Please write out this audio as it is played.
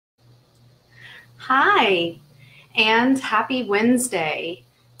Hi, and happy Wednesday.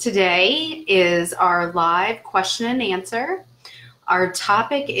 Today is our live question and answer. Our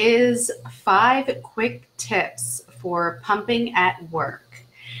topic is 5 quick tips for pumping at work.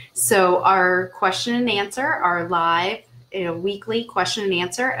 So our question and answer, our live weekly question and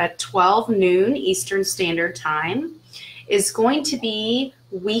answer at 12 noon Eastern Standard Time is going to be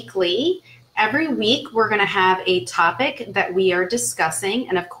weekly. Every week, we're going to have a topic that we are discussing.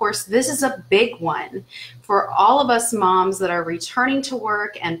 And of course, this is a big one for all of us moms that are returning to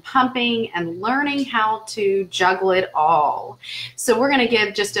work and pumping and learning how to juggle it all. So we're going to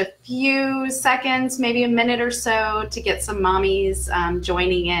give just a few seconds, maybe a minute or so, to get some mommies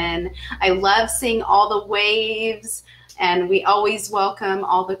joining in. I love seeing all the waves, and we always welcome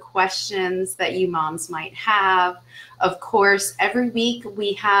all the questions that you moms might have. Of course, every week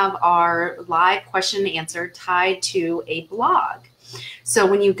we have our live question and answer tied to a blog. So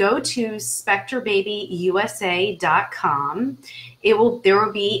when you go to spectrebabyusa.com, there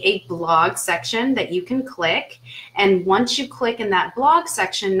will be a blog section that you can click. And once you click in that blog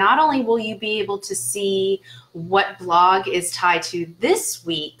section, not only will you be able to see what blog is tied to this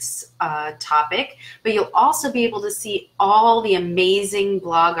week's topic, but you'll also be able to see all the amazing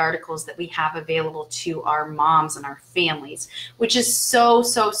blog articles that we have available to our moms and our families, which is so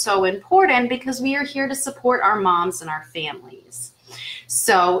important because we are here to support our moms and our families.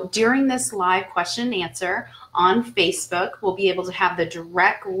 So during this live question and answer on Facebook, we'll be able to have the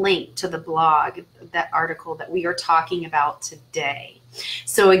direct link to the blog, that article that we are talking about today.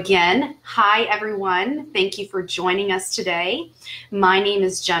 So again, hi everyone. Thank you for joining us today. My name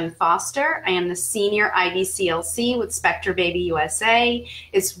is Jenn Foster. I am the Senior IBCLC with Spectre Baby USA.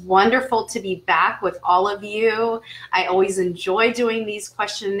 It's wonderful to be back with all of you. I always enjoy doing these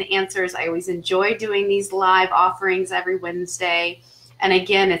question and answers. I always enjoy doing these live offerings every Wednesday. And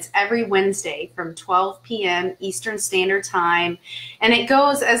again, it's every Wednesday from 12 p.m. Eastern Standard Time. And it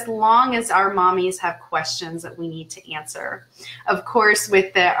goes as long as our mommies have questions that we need to answer. Of course,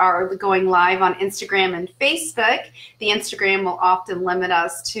 with our going live on Instagram and Facebook, the Instagram will often limit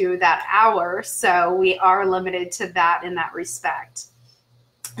us to that hour. So we are limited to that in that respect.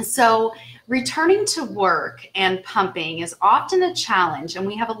 So returning to work and pumping is often a challenge, and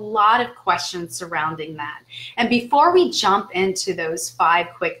we have a lot of questions surrounding that. And before we jump into those 5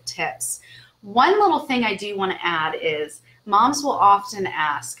 quick tips, one little thing I do want to add is moms will often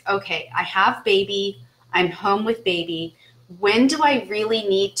ask, okay, I have baby, I'm home with baby, when do I really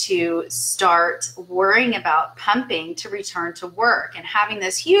need to start worrying about pumping to return to work and having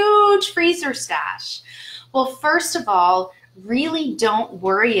this huge freezer stash? Well, first of all, really don't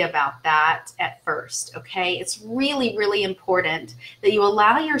worry about that at first, okay? It's really important that you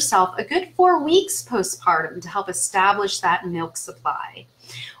allow yourself a good 4 weeks postpartum to help establish that milk supply.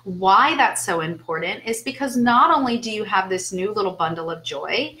 Why that's so important is because not only do you have this new little bundle of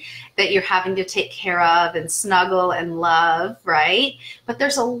joy that you're having to take care of and snuggle and love, right? But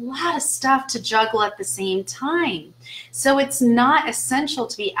there's a lot of stuff to juggle at the same time. So it's not essential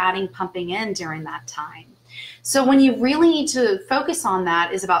to be adding pumping in during that time. So when you really need to focus on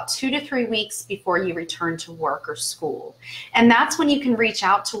that is about 2 to 3 weeks before you return to work or school. And that's when you can reach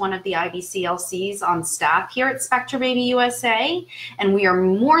out to one of the IBCLCs on staff here at Spectre Baby USA, and we are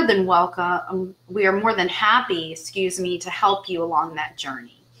more than happy, to help you along that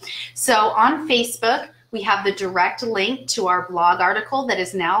journey. So on Facebook, we have the direct link to our blog article that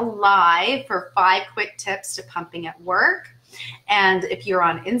is now live for 5 quick tips to pumping at work. And if you're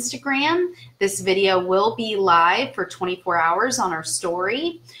on Instagram, this video will be live for 24 hours on our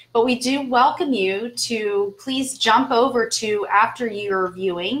story. But we do welcome you to please jump over to, after you're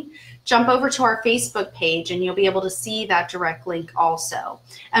viewing, jump over to our Facebook page and you'll be able to see that direct link also.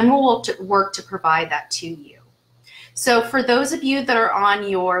 And we'll work to provide that to you. So for those of you that are on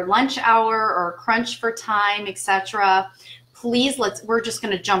your lunch hour or crunch for time, etc., please, we're just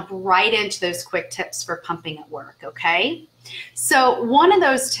going to jump right into those quick tips for pumping at work, okay? So one of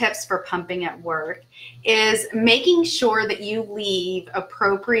those tips for pumping at work is making sure that you leave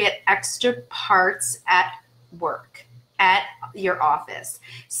appropriate extra parts at work, at your office.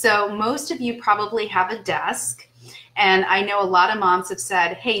 So most of you probably have a desk. And I know a lot of moms have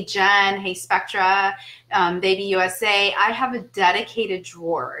said, hey, Jen, hey, Spectra, Baby USA, I have a dedicated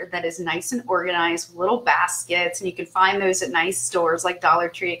drawer that is nice and organized with little baskets, and you can find those at nice stores like Dollar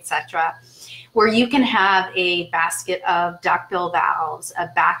Tree, etc., where you can have a basket of duckbill valves, of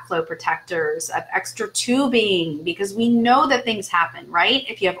backflow protectors, of extra tubing, because we know that things happen, right?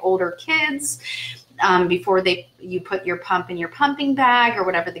 If you have older kids, before you put your pump in your pumping bag or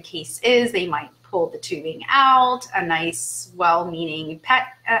whatever the case is, they might pull the tubing out. A nice, well-meaning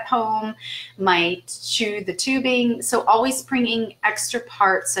pet at home might chew the tubing. So always bringing extra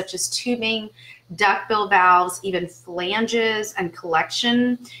parts such as tubing, duckbill valves, even flanges and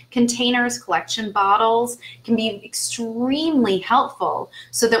collection containers, collection bottles can be extremely helpful,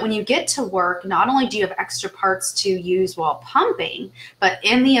 so that when you get to work, not only do you have extra parts to use while pumping, but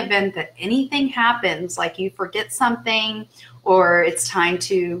in the event that anything happens, like you forget something or it's time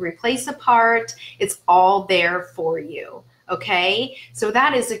to replace a part, it's all there for you. Okay, so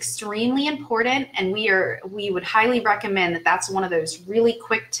that is extremely important, and we would highly recommend that. That's one of those really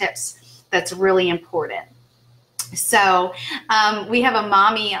quick tips that's really important. So we have a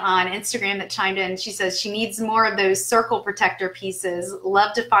mommy on Instagram that chimed in. She says she needs more of those circle protector pieces.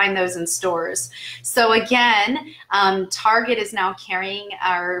 Love to find those in stores. So again, Target is now carrying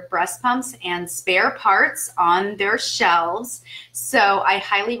our breast pumps and spare parts on their shelves. So I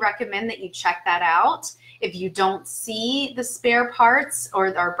highly recommend that you check that out. If you don't see the spare parts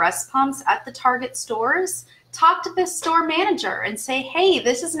or our breast pumps at the Target stores, talk to the store manager and say, hey,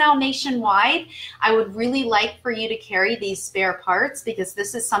 this is now nationwide. I would really like for you to carry these spare parts because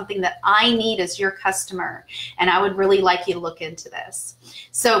this is something that I need as your customer, and I would really like you to look into this.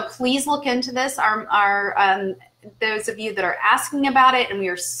 So please look into this. Those of you that are asking about it, and we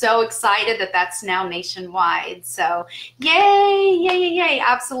are so excited that that's now nationwide. So yay, yay, yay, yay.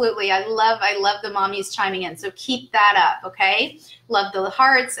 Absolutely. I love the mommies chiming in. So keep that up, okay? Love the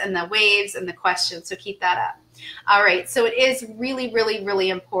hearts and the waves and the questions. So keep that up. All right, so it is really, really,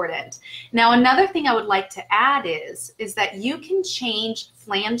 really important. Now, another thing I would like to add is that you can change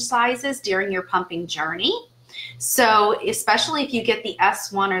flange sizes during your pumping journey. So especially if you get the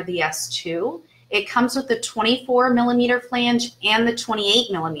S1 or the S2, it comes with the 24mm flange and the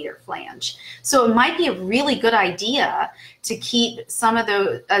 28mm flange. So it might be a really good idea to keep some of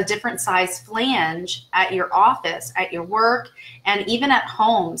the different size flange at your office, at your work, and even at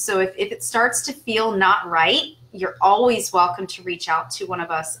home. So if it starts to feel not right, you're always welcome to reach out to one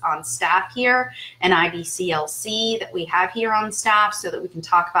of us on staff here, an IBCLC that we have here on staff, so that we can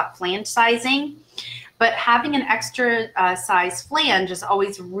talk about flange sizing. But having an extra size flange is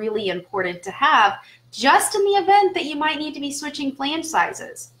always really important to have, just in the event that you might need to be switching flange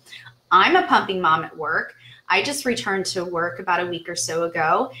sizes. I'm a pumping mom at work. I just returned to work about a week or so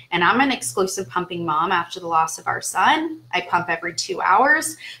ago, and I'm an exclusive pumping mom after the loss of our son. I pump every 2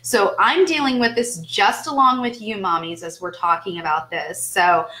 hours. So I'm dealing with this just along with you mommies as we're talking about this.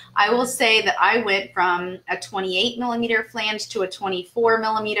 So I will say that I went from a 28mm flange to a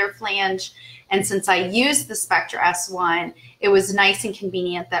 24mm flange. And since I used the Spectra S1, it was nice and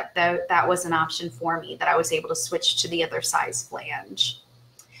convenient that that was an option for me, that I was able to switch to the other size flange.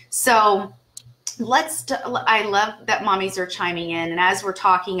 So I love that mommies are chiming in. And as we're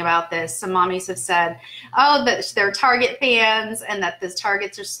talking about this, some mommies have said, oh, that they're Target fans and that the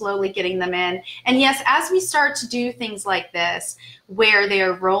Targets are slowly getting them in. And yes, as we start to do things like this, where they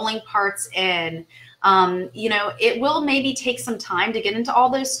are rolling parts in, you know, it will maybe take some time to get into all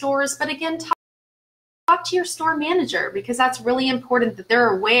those stores. But again, talk to your store manager, because that's really important that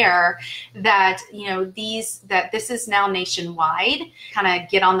they're aware that, you know, that this is now nationwide. Kind of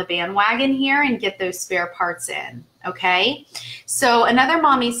get on the bandwagon here and get those spare parts in. Okay. So another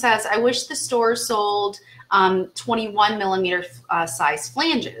mommy says, I wish the store sold 21mm size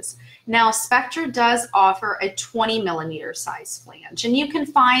flanges. Now, Spectra does offer a 20mm size flange, and you can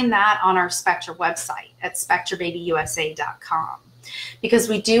find that on our Spectra website at spectrababyusa.com, because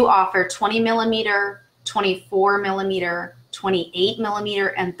we do offer 20mm, 24mm,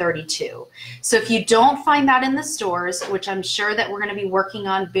 28mm, and 32. So if you don't find that in the stores, which I'm sure that we're going to be working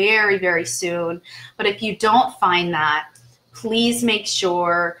on very, very soon, but if you don't find that, please make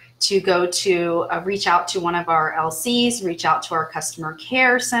sure to go to reach out to one of our LCs, reach out to our customer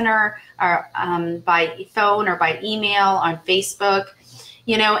care center, or by phone or by email, on Facebook,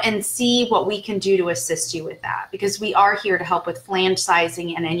 you know, and see what we can do to assist you with that, because we are here to help with flange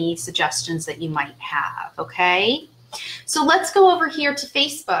sizing and any suggestions that you might have. Okay, so let's go over here to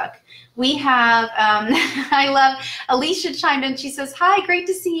Facebook. We have, I love, Alicia chimed in. She says, hi, great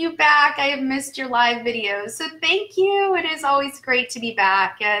to see you back. I have missed your live videos. So thank you. It is always great to be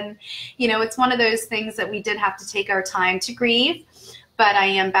back. And, you know, it's one of those things that we did have to take our time to grieve, but I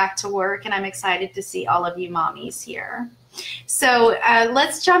am back to work, and I'm excited to see all of you mommies here. So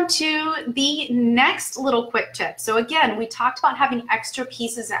let's jump to the next little quick tip. So again, we talked about having extra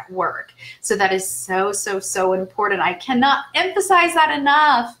pieces at work. So that is so, so, so important. I cannot emphasize that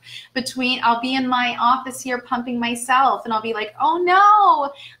enough. I'll be in my office here pumping myself, and I'll be like, oh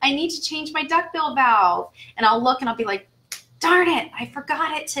no, I need to change my duckbill valve. And I'll look and I'll be like, darn it, I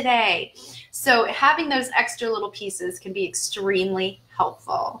forgot it today. So having those extra little pieces can be extremely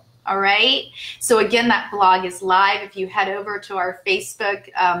helpful. All right. So again, that blog is live. If you head over to our Facebook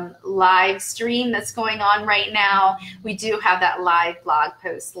live stream that's going on right now, we do have that live blog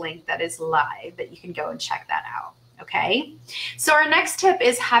post link that is live that you can go and check that out. Okay. So our next tip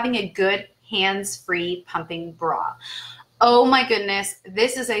is having a good hands-free pumping bra. Oh my goodness,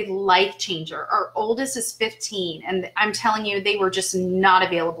 this is a life changer. Our oldest is 15, and I'm telling you, they were just not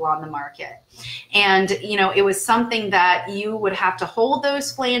available on the market. And, you know, it was something that you would have to hold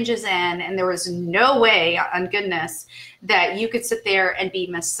those flanges in, and there was no way, on goodness, that you could sit there and be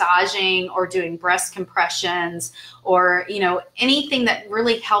massaging or doing breast compressions or, you know, anything that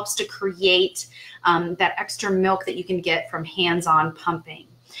really helps to create that extra milk that you can get from hands-on pumping.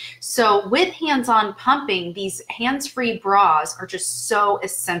 So with hands-on pumping, these hands-free bras are just so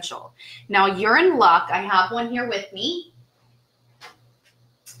essential. Now you're in luck. I have one here with me.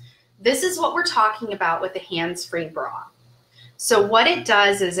 This is what we're talking about with the hands-free bra. So what it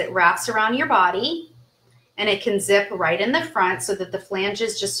does is it wraps around your body and it can zip right in the front so that the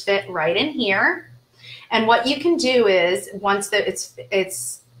flanges just fit right in here. And what you can do is once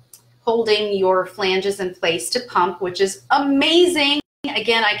it's holding your flanges in place to pump, which is amazing.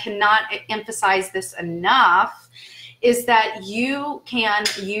 Again, I cannot emphasize this enough, is that you can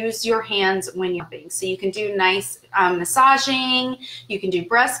use your hands when you're pumping. So you can do nice massaging, you can do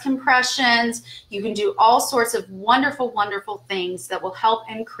breast compressions, you can do all sorts of wonderful, wonderful things that will help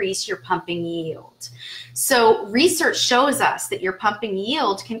increase your pumping yield. So research shows us that your pumping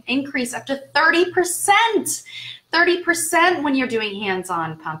yield can increase up to 30%. 30% when you're doing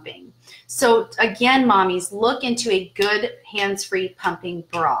hands-on pumping. So again, mommies, look into a good hands-free pumping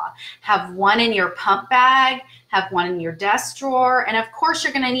bra. Have one in your pump bag, have one in your desk drawer, and of course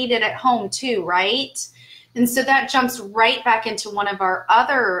you're gonna need it at home too, right? And so that jumps right back into one of our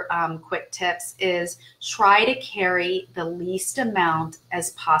other quick tips is try to carry the least amount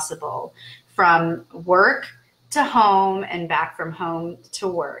as possible from work to home and back from home to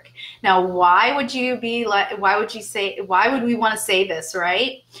work. Now, why would we want to say this,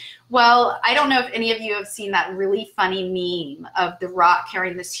 right? Well, I don't know if any of you have seen that really funny meme of The Rock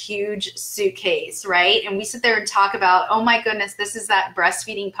carrying this huge suitcase, right? And we sit there and talk about, oh my goodness, this is that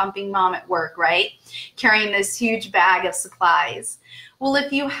breastfeeding, pumping mom at work, right? Carrying this huge bag of supplies. Well,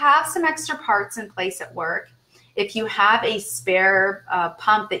 if you have some extra parts in place at work, if you have a spare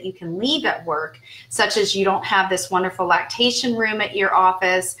pump that you can leave at work, such as you don't have this wonderful lactation room at your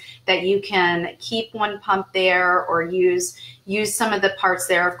office, that you can keep one pump there or use some of the parts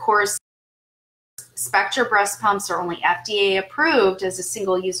there. Of course, Spectra breast pumps are only FDA approved as a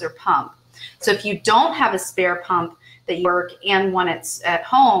single user pump. So if you don't have a spare pump that you work and one at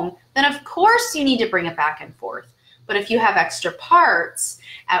home, then of course you need to bring it back and forth. But if you have extra parts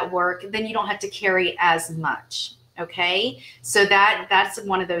at work, then you don't have to carry as much, okay? So that's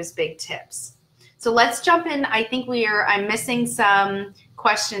one of those big tips. So let's jump in. I think I'm missing some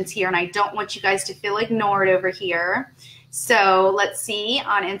questions here, and I don't want you guys to feel ignored over here. So let's see,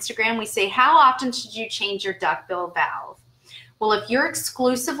 on Instagram, we say, how often should you change your duckbill valve? Well, if you're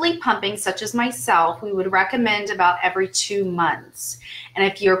exclusively pumping, such as myself, we would recommend about every 2 months. And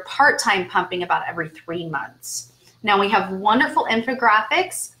if you're part-time pumping, about every 3 months. Now we have wonderful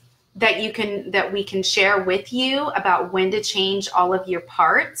infographics that we can share with you about when to change all of your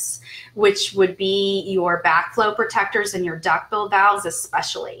parts, which would be your backflow protectors and your duckbill valves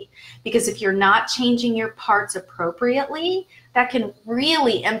especially. Because if you're not changing your parts appropriately, that can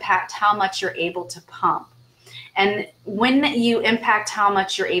really impact how much you're able to pump. And when you impact how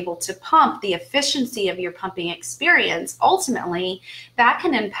much you're able to pump, the efficiency of your pumping experience, ultimately, that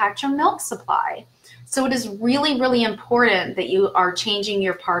can impact your milk supply. So it is really, really important that you are changing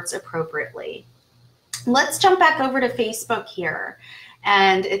your parts appropriately. Let's jump back over to Facebook here.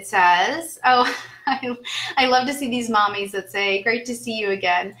 And it says, oh, I love to see these mommies that say, great to see you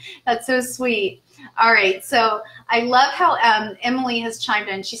again. That's so sweet. All right, so I love how Emily has chimed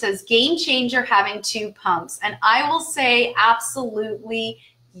in. She says, game changer having 2 pumps. And I will say absolutely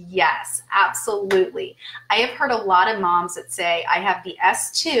yes, absolutely. I have heard a lot of moms that say, I have the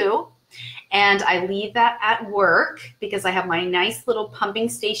S2, and I leave that at work because I have my nice little pumping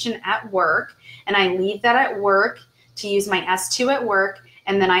station at work, and I leave that at work to use my S2 at work,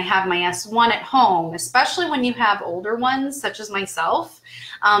 and then I have my S1 at home, especially when you have older ones, such as myself.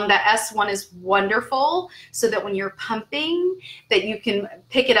 That S1 is wonderful, so that when you're pumping, that you can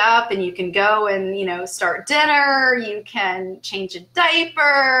pick it up and you can go and, you know, start dinner, you can change a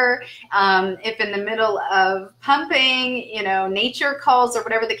diaper. If in the middle of pumping, you know, nature calls or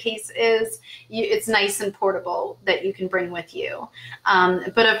whatever the case is, it's nice and portable that you can bring with you.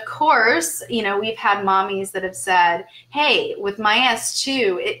 But of course, you know, we've had mommies that have said, hey, with my S2,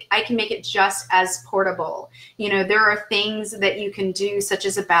 I can make it just as portable. You know, there are things that you can do, such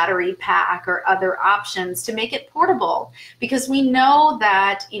as a battery pack or other options, to make it portable, because we know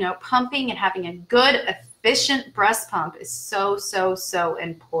that, you know, pumping and having a good, efficient breast pump is so, so, so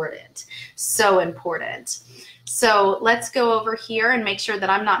important. So important. So let's go over here and make sure that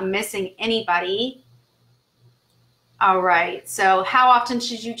I'm not missing anybody. All right, so how often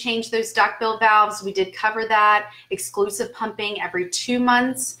should you change those duckbill valves? We did cover that. Exclusive pumping every 2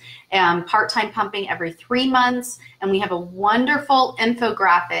 months, part-time pumping every 3 months, and we have a wonderful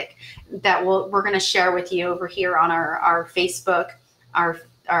infographic that we're going to share with you over here on our Facebook, our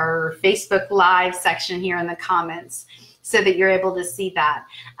Facebook Live section here in the comments, so that you're able to see that.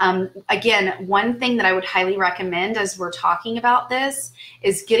 Again, one thing that I would highly recommend as we're talking about this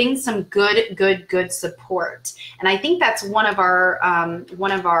is getting some good support. And I think that's one of our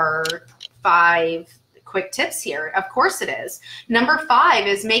 5 quick tips here. Of course it is. Number 5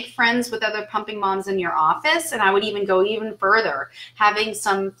 is make friends with other pumping moms in your office. And I would even go even further, having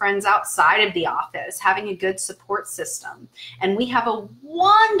some friends outside of the office, having a good support system. And we have a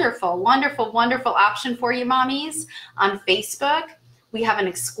wonderful, wonderful, wonderful option for you mommies on Facebook. We have an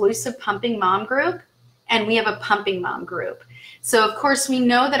exclusive pumping mom group, and we have a pumping mom group. So of course we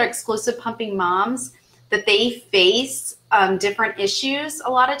know that our exclusive pumping moms, that they face different issues a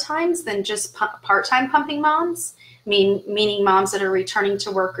lot of times than just part-time pumping moms, meaning moms that are returning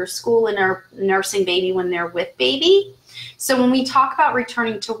to work or school and are nursing baby when they're with baby. So when we talk about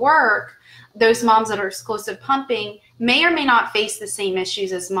returning to work, those moms that are exclusive pumping may or may not face the same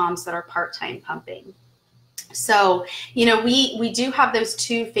issues as moms that are part-time pumping. So, you know, we do have those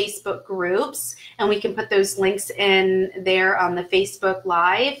 2 Facebook groups, and we can put those links in there on the Facebook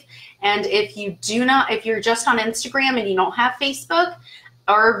Live. And if you're just on Instagram and you don't have Facebook,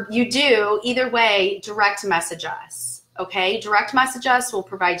 or you do, either way, direct message us, okay? Direct message us. We'll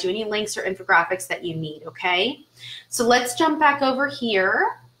provide you any links or infographics that you need, okay? So let's jump back over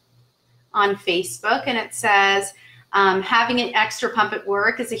here on Facebook, and it says, having an extra pump at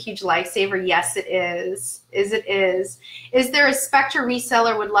work is a huge lifesaver. Yes, it is. It is. Is there a Spectra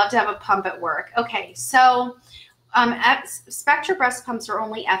reseller would love to have a pump at work? Okay, so Spectra breast pumps are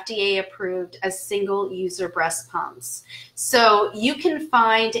only FDA approved as single user breast pumps. So you can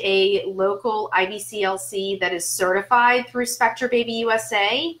find a local IBCLC that is certified through Spectra Baby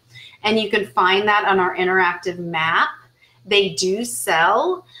USA, and you can find that on our interactive map. They do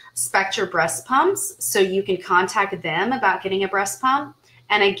sell Spectra breast pumps, so you can contact them about getting a breast pump.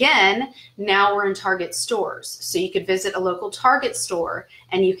 And again, now we're in Target stores, so you could visit a local Target store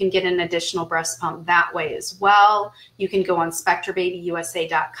and you can get an additional breast pump that way as well. You can go on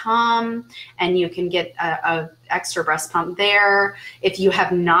SpectraBabyUSA.com and you can get a extra breast pump there. If you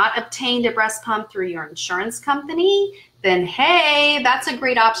have not obtained a breast pump through your insurance company, then hey, that's a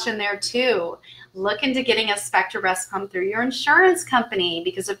great option there too. Look into getting a Spectra breast pump through your insurance company,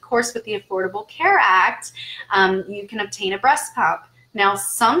 because of course with the Affordable Care Act, you can obtain a breast pump. Now,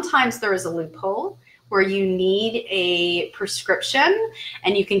 sometimes there is a loophole where you need a prescription,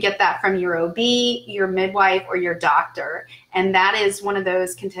 and you can get that from your OB, your midwife, or your doctor. And that is one of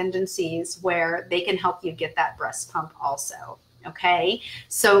those contingencies where they can help you get that breast pump also, okay?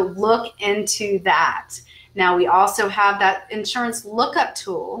 So look into that. Now, we also have that insurance lookup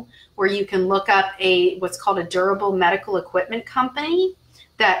tool where you can look up what's called a durable medical equipment company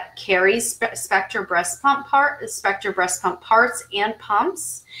that carries Spectra breast pump parts and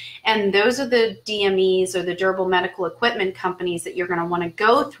pumps. And those are the DMEs, or the durable medical equipment companies, that you're going to want to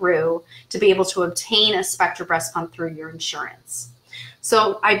go through to be able to obtain a Spectra breast pump through your insurance.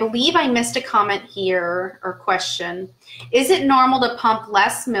 So I believe I missed a comment here, or question. Is it normal to pump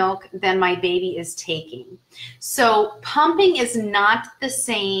less milk than my baby is taking? So pumping is not the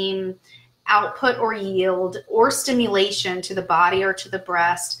same output or yield or stimulation to the body or to the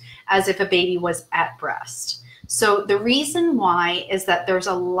breast as if a baby was at breast. So the reason why is that there's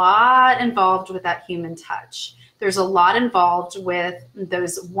a lot involved with that human touch. There's a lot involved with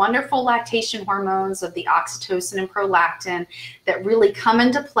those wonderful lactation hormones of the oxytocin and prolactin that really come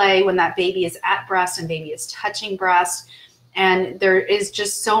into play when that baby is at breast and baby is touching breast. And there is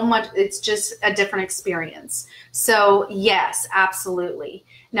just so much, it's just a different experience. So yes, absolutely.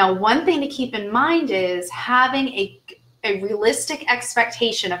 Now, one thing to keep in mind is having a realistic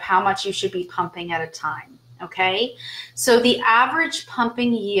expectation of how much you should be pumping at a time. Okay, so the average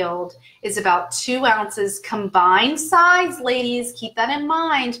pumping yield is about 2 ounces combined size. Ladies, keep that in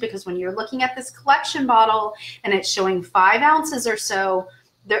mind, because when you're looking at this collection bottle and it's showing 5 ounces or so,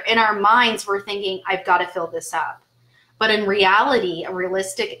 in our minds we're thinking, I've got to fill this up. But in reality, a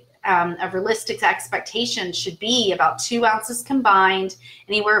realistic expectation should be about 2 ounces combined,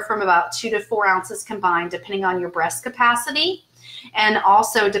 anywhere from about 2 to 4 ounces combined, depending on your breast capacity and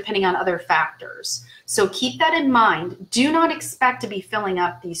also depending on other factors. So keep that in mind. Do not expect to be filling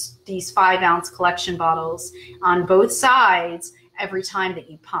up these 5 ounce collection bottles on both sides every time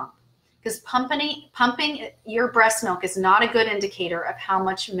that you pump, because pumping your breast milk is not a good indicator of how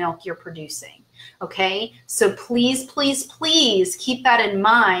much milk you're producing. Okay, so please, please, please keep that in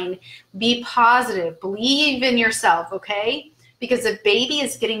mind. Be positive, believe in yourself, okay? Because if baby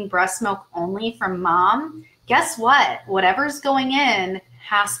is getting breast milk only from mom, guess what? Whatever's going in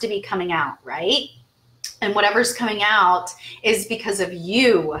has to be coming out, right? And whatever's coming out is because of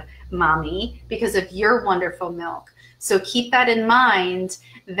you, mommy, because of your wonderful milk. So keep that in mind,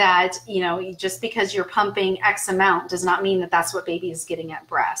 that, you know, just because you're pumping X amount does not mean that that's what baby is getting at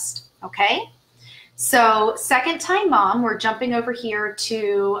breast, okay? So second time mom, we're jumping over here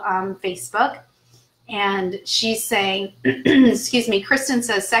to Facebook, and she's saying, excuse me, Kristen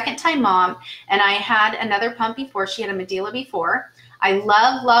says, second time mom, and I had another pump before. She had a Medela before. I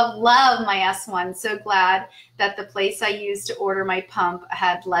love, love, love my S1. So glad that the place I used to order my pump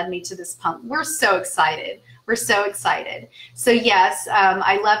had led me to this pump. We're so excited. We're so excited. So yes,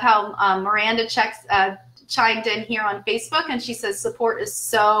 I love how Miranda chimed in here on Facebook, and she says support is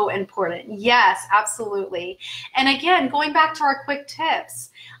so important. Yes, absolutely. And again, going back to our quick tips,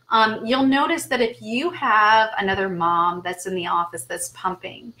 you'll notice that if you have another mom that's in the office that's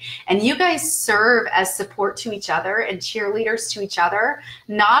pumping, and you guys serve as support to each other and cheerleaders to each other,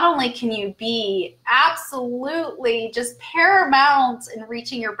 not only can you be absolutely just paramount in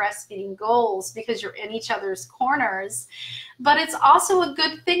reaching your breastfeeding goals because you're in each other's corners, but it's also a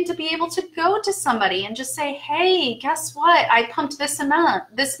good thing to be able to go to somebody and just say, hey, guess what? I pumped this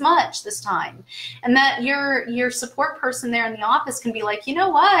amount, this much this time. And that your support person there in the office can be like, you know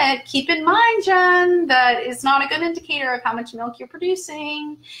what? Keep in mind, Jen, that is not a good indicator of how much milk you're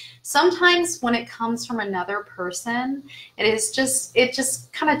producing. Sometimes when it comes from another person, it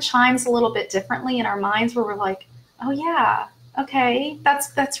just kind of chimes a little bit differently in our minds, where we're like, oh yeah, okay,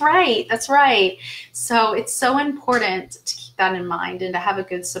 that's right, that's right. So it's so important to keep that in mind and to have a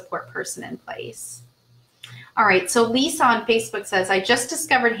good support person in place. All right, so Lisa on Facebook says, I just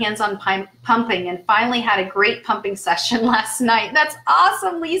discovered hands-on pumping and finally had a great pumping session last night. That's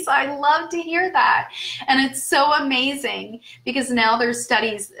awesome, Lisa. I love to hear that. And it's so amazing, because now there's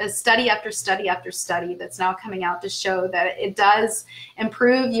study after study after study that's now coming out to show that it does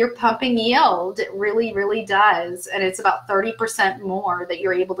improve your pumping yield. It really, really does. And it's about 30% more that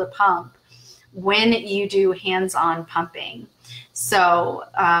you're able to pump when you do hands-on pumping. So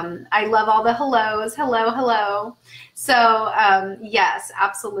I love all the hellos. Hello, hello. So yes,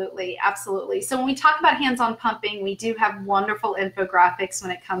 absolutely, absolutely. So when we talk about hands-on pumping, we do have wonderful infographics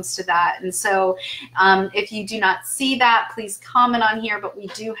when it comes to that. And so if you do not see that, please comment on here, but we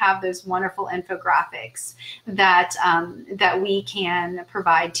do have those wonderful infographics that, that we can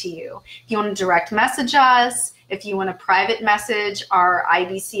provide to you. If you want to direct message us, if you want to private message our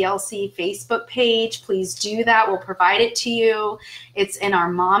IBCLC Facebook page, please do that. We'll provide it to you. It's in our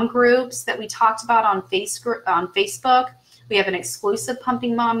mom groups that we talked about on Facebook. We have an exclusive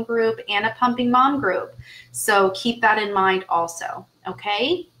pumping mom group and a pumping mom group. So keep that in mind also,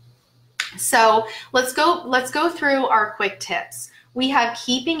 okay? So let's go through our quick tips. We have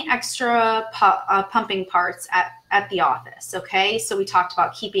keeping extra pumping parts at the office, okay? So we talked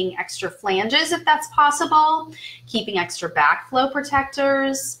about keeping extra flanges if that's possible, keeping extra backflow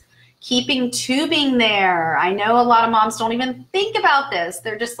protectors, keeping tubing there. I know a lot of moms don't even think about this.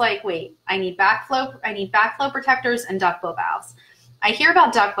 They're just like, wait, I need backflow protectors and duckbill valves. I hear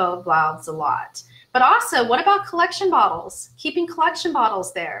about duckbill valves a lot. But also, what about collection bottles? Keeping collection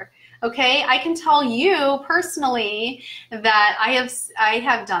bottles there. Okay, I can tell you personally that I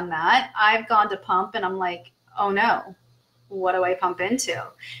have done that. I've gone to pump and I'm like, oh no, what do I pump into?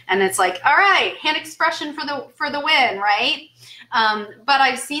 And it's like, all right, hand expression for the win, right? But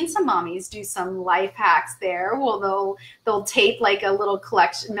I've seen some mommies do some life hacks there. Well, they'll tape like a little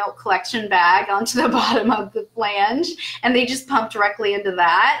milk collection bag onto the bottom of the flange, and they just pump directly into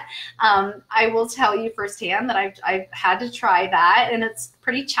that. I will tell you firsthand that I've had to try that, and it's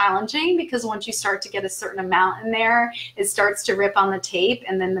pretty challenging because once you start to get a certain amount in there, it starts to rip on the tape,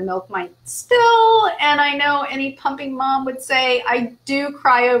 and then the milk might spill. And I know any pumping mom would say, I do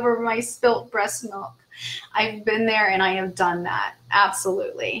cry over my spilt breast milk. I've been there and I have done that.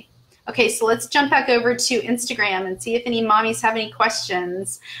 Absolutely. Okay, so let's jump back over to Instagram and see if any mommies have any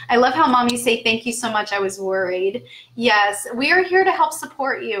questions. I love how mommies say, thank you so much, I was worried. Yes, we are here to help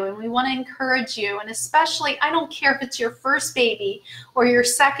support you, and we want to encourage you. And especially, I don't care if it's your first baby or your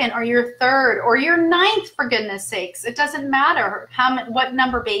second or your third or your ninth, for goodness sakes. It doesn't matter what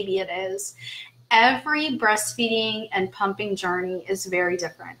number baby it is. Every breastfeeding and pumping journey is very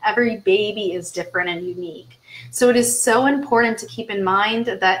different. Every baby is different and unique. So it is so important to keep in mind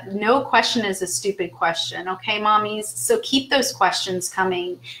that no question is a stupid question, okay, mommies? So keep those questions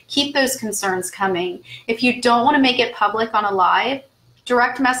coming. Keep those concerns coming. If you don't want to make it public on a live,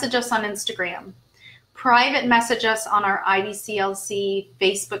 direct message us on Instagram. Private message us on our IBCLC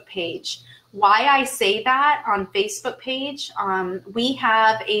Facebook page. Why I say that on Facebook page, we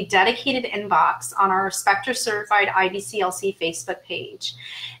have a dedicated inbox on our Spectra Certified IBCLC Facebook page,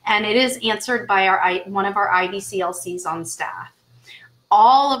 and it is answered by one of our IBCLCs on staff.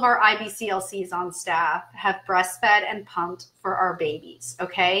 All of our IBCLCs on staff have breastfed and pumped for our babies,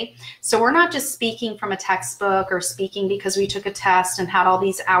 okay? So we're not just speaking from a textbook or speaking because we took a test and had all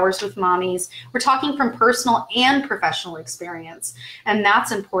these hours with mommies. We're talking from personal and professional experience, and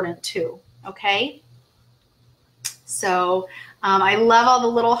that's important too. Okay, so I love all the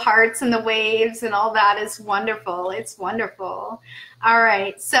little hearts and the waves and all that is wonderful. It's wonderful. All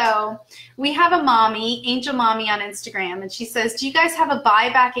right, so we have a mommy, Angel Mommy on Instagram, and she says, do you guys have a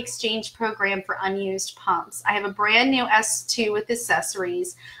buyback exchange program for unused pumps? I have a brand new S2 with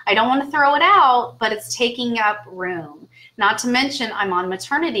accessories. I don't want to throw it out, but it's taking up room. Not to mention I'm on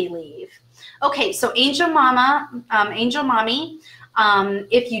maternity leave. Okay, so Angel Mommy,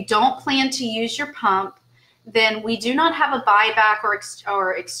 if you don't plan to use your pump, then we do not have a buyback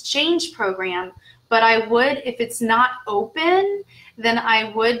or exchange program, but I would, if it's not open, then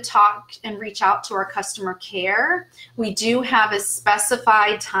I would talk and reach out to our customer care. We do have a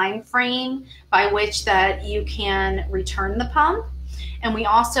specified time frame by which that you can return the pump. And we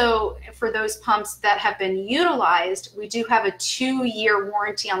also, for those pumps that have been utilized, we do have a 2-year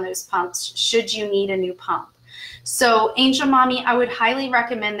warranty on those pumps should you need a new pump. So Angel Mommy, I would highly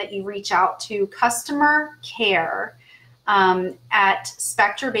recommend that you reach out to customer care at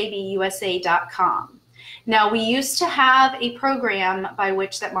spectrababyusa.com. Now, we used to have a program by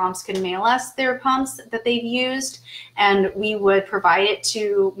which that moms could mail us their pumps that they've used, and we would provide it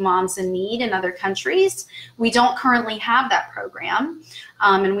to moms in need in other countries. We don't currently have that program,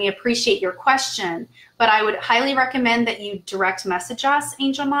 and we appreciate your question, but I would highly recommend that you direct message us,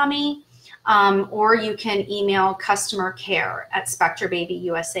 Angel Mommy, or you can email customer care at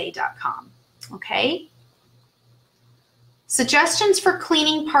spectrababyusa.com. Okay? Suggestions for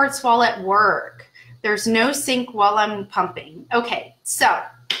cleaning parts while at work. There's no sink while I'm pumping. Okay, so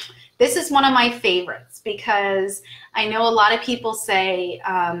this is one of my favorites because I know a lot of people say,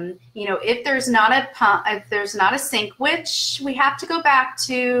 you know, if there's not a pump, if there's not a sink, which we have to go back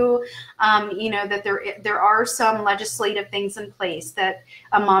to, you know, that there are some legislative things in place that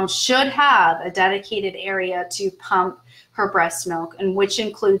a mom should have a dedicated area to pump her breast milk, and which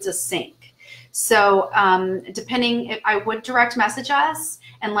includes a sink. So depending, if I would direct message us,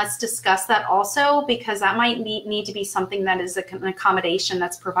 and let's discuss that also, because that might need to be something that is an accommodation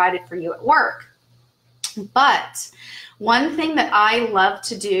that's provided for you at work. But one thing that I love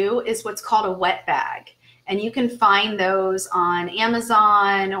to do is what's called a wet bag. And you can find those on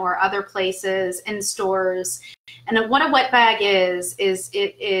Amazon or other places in stores. And what a wet bag is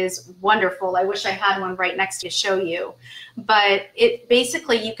it is wonderful. I wish I had one right next to show you. But it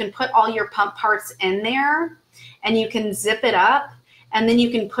basically, you can put all your pump parts in there and you can zip it up, and then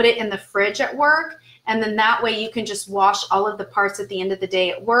you can put it in the fridge at work. And then that way you can just wash all of the parts at the end of the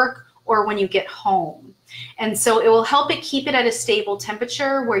day at work or when you get home. And so it will help it keep it at a stable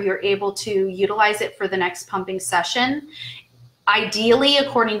temperature where you're able to utilize it for the next pumping session. Ideally,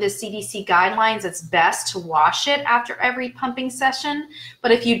 according to CDC guidelines, it's best to wash it after every pumping session.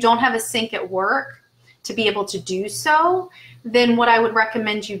 But if you don't have a sink at work to be able to do so, then what I would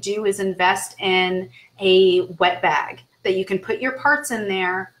recommend you do is invest in a wet bag that you can put your parts in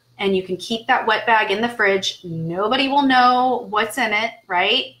there and you can keep that wet bag in the fridge. Nobody will know what's in it,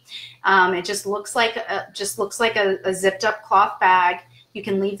 right? It just looks like a zipped up cloth bag. You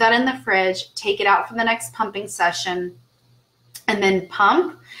can leave that in the fridge, take it out for the next pumping session, and then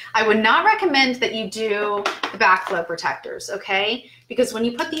pump. I would not recommend that you do the backflow protectors, okay? Because when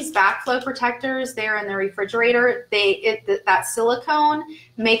you put these backflow protectors there in the refrigerator, that silicone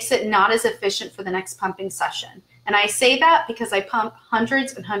makes it not as efficient for the next pumping session. And I say that because I pump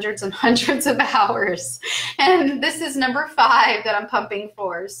hundreds and hundreds and hundreds of hours. And this is number 5 that I'm pumping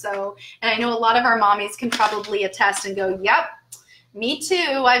for. So, and I know a lot of our mommies can probably attest and go, yep, me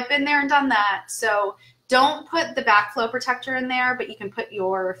too. I've been there and done that. So don't put the backflow protector in there, but you can put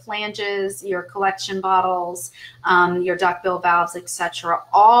your flanges, your collection bottles, your duckbill valves, etc.,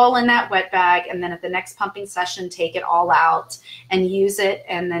 all in that wet bag. And then at the next pumping session, take it all out and use it,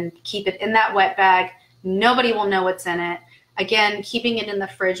 and then keep it in that wet bag. Nobody will know what's in it. Again, keeping it in the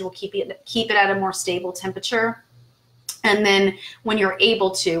fridge will keep it at a more stable temperature. And then when you're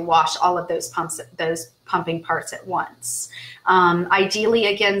able to, wash all of those pumping parts at once. Ideally,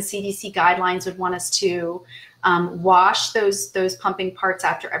 again, CDC guidelines would want us to wash those pumping parts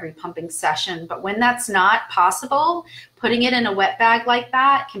after every pumping session. But when that's not possible, putting it in a wet bag like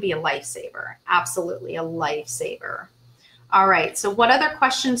that can be a lifesaver. Absolutely a lifesaver. All right, so what other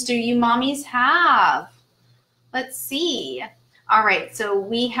questions do you mommies have? Let's see. All right, so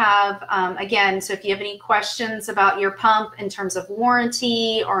we have, again, so if you have any questions about your pump in terms of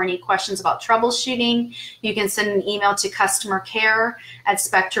warranty or any questions about troubleshooting, you can send an email to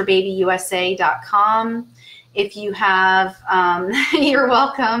customercare@spectrababyusa.com. If you have, you're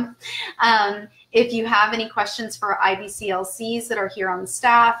welcome. If you have any questions for IBCLCs that are here on the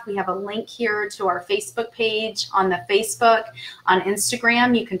staff, we have a link here to our Facebook page on the Facebook. On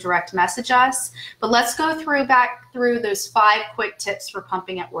Instagram, you can direct message us. But let's go back through those 5 quick tips for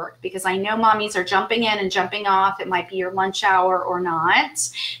pumping at work, because I know mommies are jumping in and jumping off. It might be your lunch hour or not,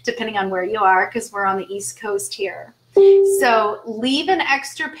 depending on where you are, because we're on the East Coast here. So leave an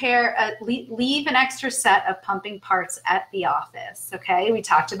extra set of pumping parts at the office. Okay, we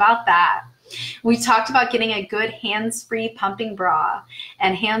talked about that. We talked about getting a good hands-free pumping bra,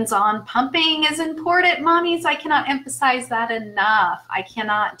 and hands-on pumping is important, mommies. I cannot emphasize that enough. I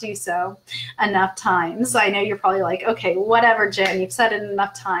cannot do so enough times. I know you're probably like, okay, whatever, Jen, you've said it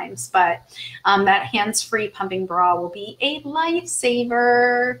enough times, but that hands-free pumping bra will be a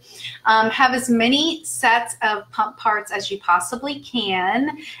lifesaver. Have as many sets of pump parts as you possibly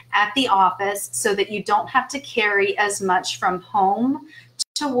can at the office so that you don't have to carry as much from home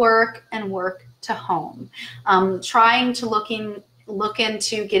to work and work to home. Trying to look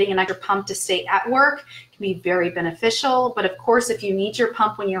into getting an extra pump to stay at work can be very beneficial. But of course, if you need your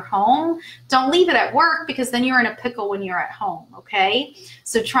pump when you're home, don't leave it at work, because then you're in a pickle when you're at home, okay?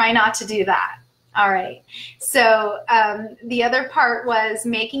 So try not to do that. All right, so the other part was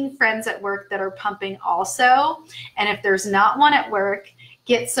making friends at work that are pumping also. And if there's not one at work,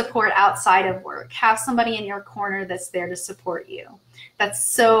 get support outside of work. Have somebody in your corner that's there to support you. That's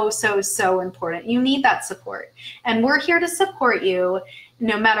so, so, so important. You need that support. And we're here to support you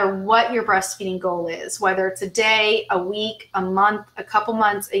no matter what your breastfeeding goal is, whether it's a day, a week, a month, a couple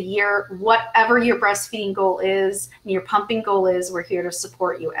months, a year, whatever your breastfeeding goal is and your pumping goal is, we're here to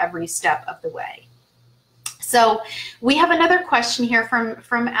support you every step of the way. So we have another question here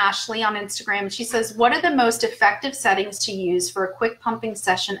from Ashley on Instagram. She says, what are the most effective settings to use for a quick pumping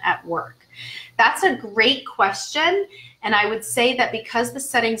session at work? That's a great question. And I would say that because the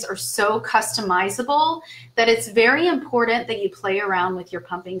settings are so customizable, that it's very important that you play around with your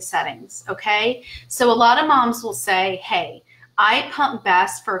pumping settings, okay? So a lot of moms will say, hey, I pump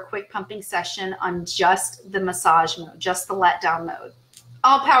best for a quick pumping session on just the massage mode, just the letdown mode.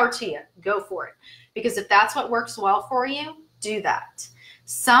 All power to you, go for it. Because if that's what works well for you, do that.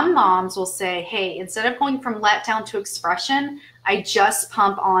 Some moms will say, hey, instead of going from letdown to expression, I just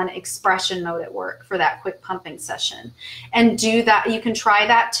pump on expression mode at work for that quick pumping session. And do that. You can try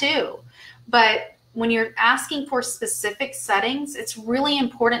that too. But when you're asking for specific settings, it's really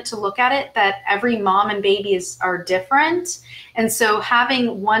important to look at it that every mom and baby are different. And so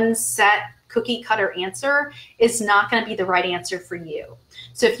having one set cookie cutter answer is not going to be the right answer for you.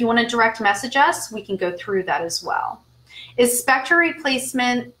 So if you want to direct message us, we can go through that as well. Is Spectra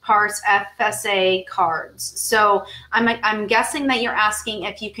replacement parts FSA cards? So I'm guessing that you're asking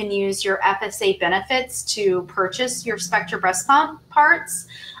if you can use your FSA benefits to purchase your Spectra breast pump parts.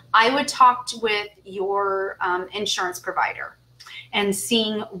 I would talk with your insurance provider and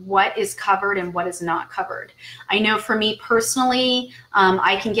seeing what is covered and what is not covered. I know for me personally,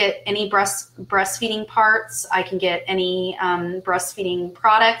 I can get any breastfeeding parts. I can get any breastfeeding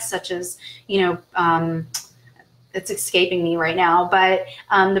products, such as, it's escaping me right now, but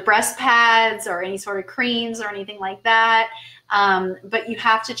the breast pads or any sort of creams or anything like that. But you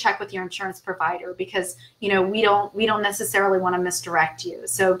have to check with your insurance provider, because we don't necessarily want to misdirect you.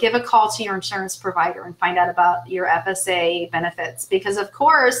 So give a call to your insurance provider and find out about your FSA benefits, because of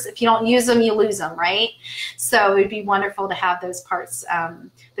course, if you don't use them, you lose them, right? So it'd be wonderful to have those parts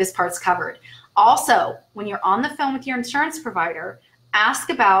covered. Also, when you're on the phone with your insurance provider, ask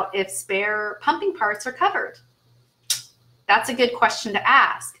about if spare pumping parts are covered. That's a good question to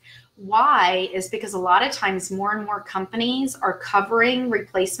ask. Why is because a lot of times more and more companies are covering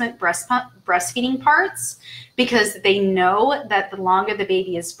replacement breastfeeding parts, because they know that the longer the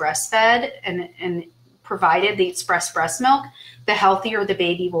baby is breastfed and provided the express breast milk, the healthier the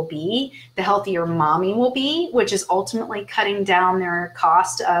baby will be, the healthier mommy will be, which is ultimately cutting down their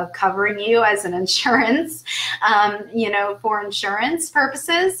cost of covering you as an insurance, for insurance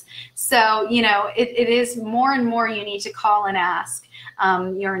purposes. So, it is more and more you need to call and ask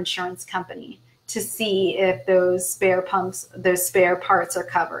your insurance company to see if those spare parts are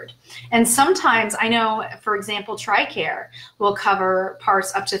covered. And sometimes I know, for example, TRICARE will cover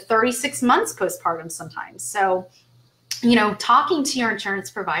parts up to 36 months postpartum sometimes. So, talking to your insurance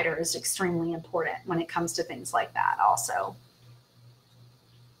provider is extremely important when it comes to things like that also.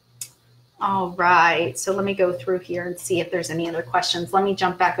 All right, so let me go through here and see if there's any other questions. Let me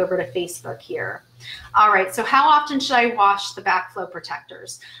jump back over to Facebook here. All right, so how often should I wash the backflow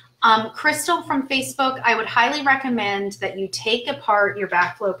protectors? Crystal from Facebook, I would highly recommend that you take apart your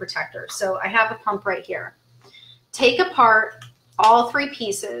backflow protector. So I have a pump right here. Take apart all three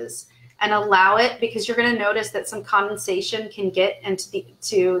pieces and allow it, because you're going to notice that some condensation can get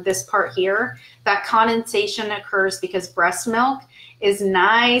into this part here. That condensation occurs because breast milk is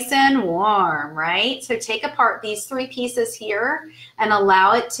nice and warm, right? So take apart these three pieces here and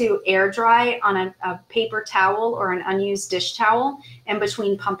allow it to air dry on a paper towel or an unused dish towel in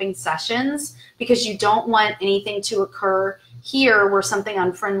between pumping sessions, because you don't want anything to occur here where something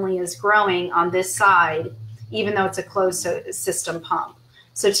unfriendly is growing on this side, even though it's a closed system pump.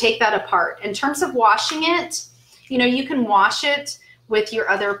 So take that apart. In terms of washing it, you can wash it with your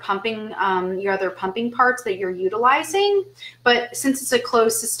other pumping parts that you're utilizing. But since it's a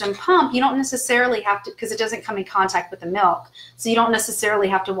closed system pump, you don't necessarily have to, because it doesn't come in contact with the milk. So you don't necessarily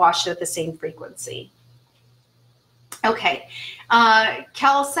have to wash it at the same frequency. Okay,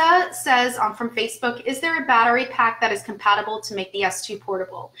 Kelsa says from Facebook, is there a battery pack that is compatible to make the S2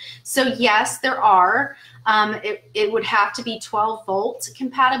 portable? So yes, there are. It would have to be 12-volt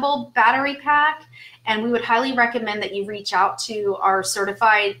compatible battery pack, and we would highly recommend that you reach out to our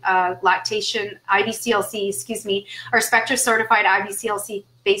certified lactation IBCLC, our Spectra certified IBCLC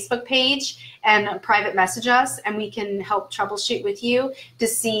Facebook page and private message us, and we can help troubleshoot with you to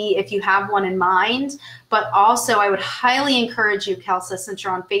see if you have one in mind. But also I would highly encourage you, Kelsa, since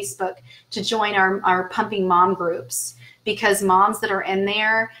you're on Facebook, to join our Pumping Mom groups, because moms that are in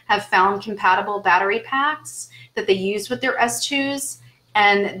there have found compatible battery packs that they use with their S2s,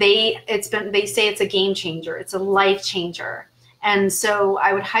 and they say it's a game changer, it's a life changer. And so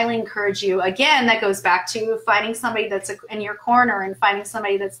I would highly encourage you, again, that goes back to finding somebody that's in your corner and finding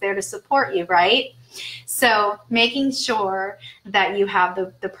somebody that's there to support you, right? So making sure that you have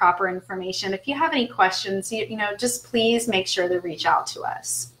the proper information. If you have any questions, just please make sure to reach out to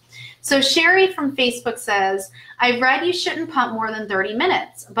us. So Sherry from Facebook says, I read you shouldn't pump more than 30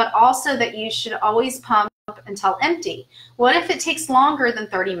 minutes, but also that you should always pump until empty. What if it takes longer than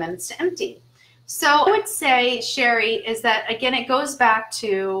 30 minutes to empty? So I would say, Sherry, is that, again, it goes back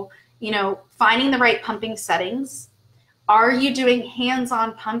to, finding the right pumping settings. Are you doing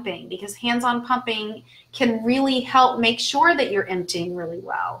hands-on pumping? Because hands-on pumping can really help make sure that you're emptying really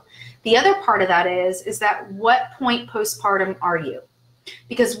well. The other part of that is that what point postpartum are you?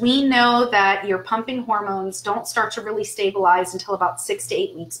 Because we know that your pumping hormones don't start to really stabilize until about 6 to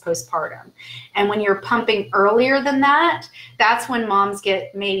 8 weeks postpartum. And when you're pumping earlier than that, that's when moms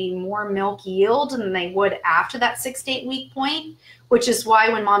get maybe more milk yield than they would after that 6 to 8 week point, which is why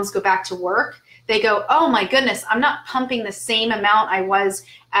when moms go back to work, they go, oh my goodness, I'm not pumping the same amount I was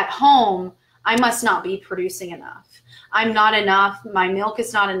at home. I must not be producing enough. I'm not enough. My milk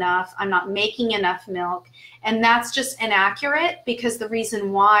is not enough. I'm not making enough milk. And that's just inaccurate, because the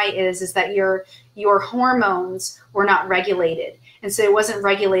reason why is that your hormones were not regulated. And so it wasn't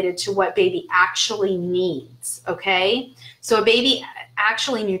regulated to what baby actually needs, okay? So a baby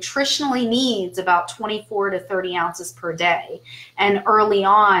actually nutritionally needs about 24 to 30 ounces per day, and early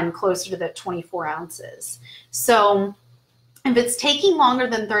on closer to the 24 ounces. So if it's taking longer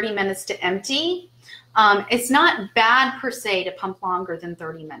than 30 minutes to empty, it's not bad per se to pump longer than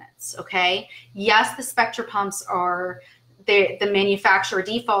 30 minutes, okay? Yes, the Spectra pumps are, the manufacturer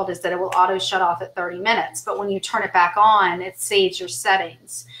default is that it will auto shut off at 30 minutes, but when you turn it back on, it saves your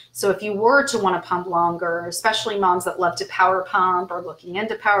settings. So if you were to want to pump longer, especially moms that love to power pump or looking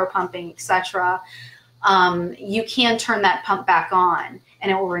into power pumping, etc., you can turn that pump back on,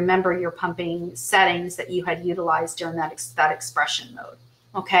 and it will remember your pumping settings that you had utilized during that expression mode.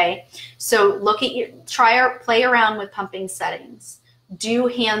 Okay, so look at play around with pumping settings. Do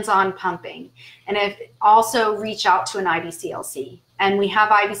hands-on pumping, and also reach out to an IBCLC. And we have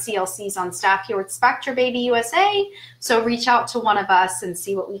IBCLCs on staff here at Spectra Baby USA, so reach out to one of us and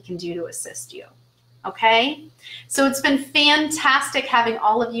see what we can do to assist you. Okay, so it's been fantastic having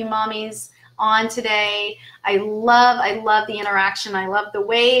all of you mommies on today. I love the interaction. I love the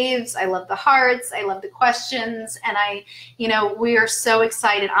waves. I love the hearts. I love the questions. And we are so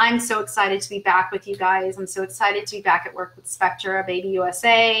excited. I'm so excited to be back with you guys. I'm so excited to be back at work with Spectra Baby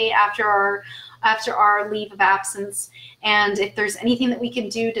USA after our leave of absence. And if there's anything that we can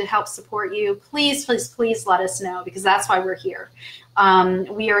do to help support you, please, please, please let us know, because that's why we're here.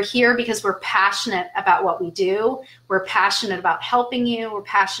 We are here because we're passionate about what we do. We're passionate about helping you. We're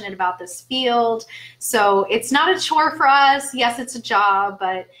passionate about this field. So it's not a chore for us. Yes, it's a job,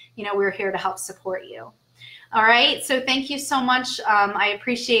 but we're here to help support you. All right, so thank you so much. I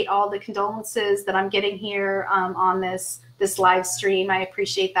appreciate all the condolences that I'm getting here on this live stream. I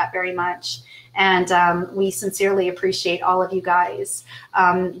appreciate that very much. And we sincerely appreciate all of you guys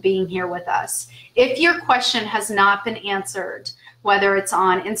being here with us. If your question has not been answered, whether it's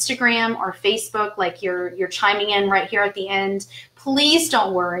on Instagram or Facebook, like you're chiming in right here at the end, please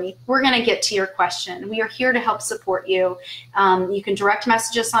don't worry. We're going to get to your question. We are here to help support you. You can direct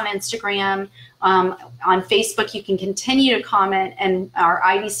message us on Instagram. On Facebook, you can continue to comment, and our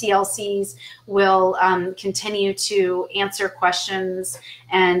IBCLCs will continue to answer questions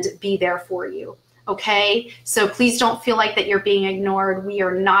and be there for you. Okay, so please don't feel like that you're being ignored. We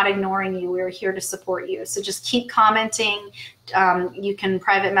are not ignoring you. We are here to support you. So just keep commenting. You can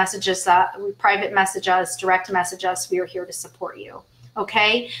private message us, direct message us. We are here to support you.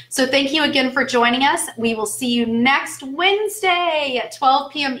 Okay, so thank you again for joining us. We will see you next Wednesday at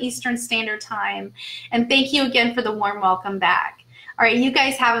 12 p.m. Eastern Standard Time. And thank you again for the warm welcome back. All right, you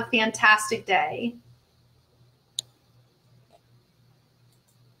guys have a fantastic day.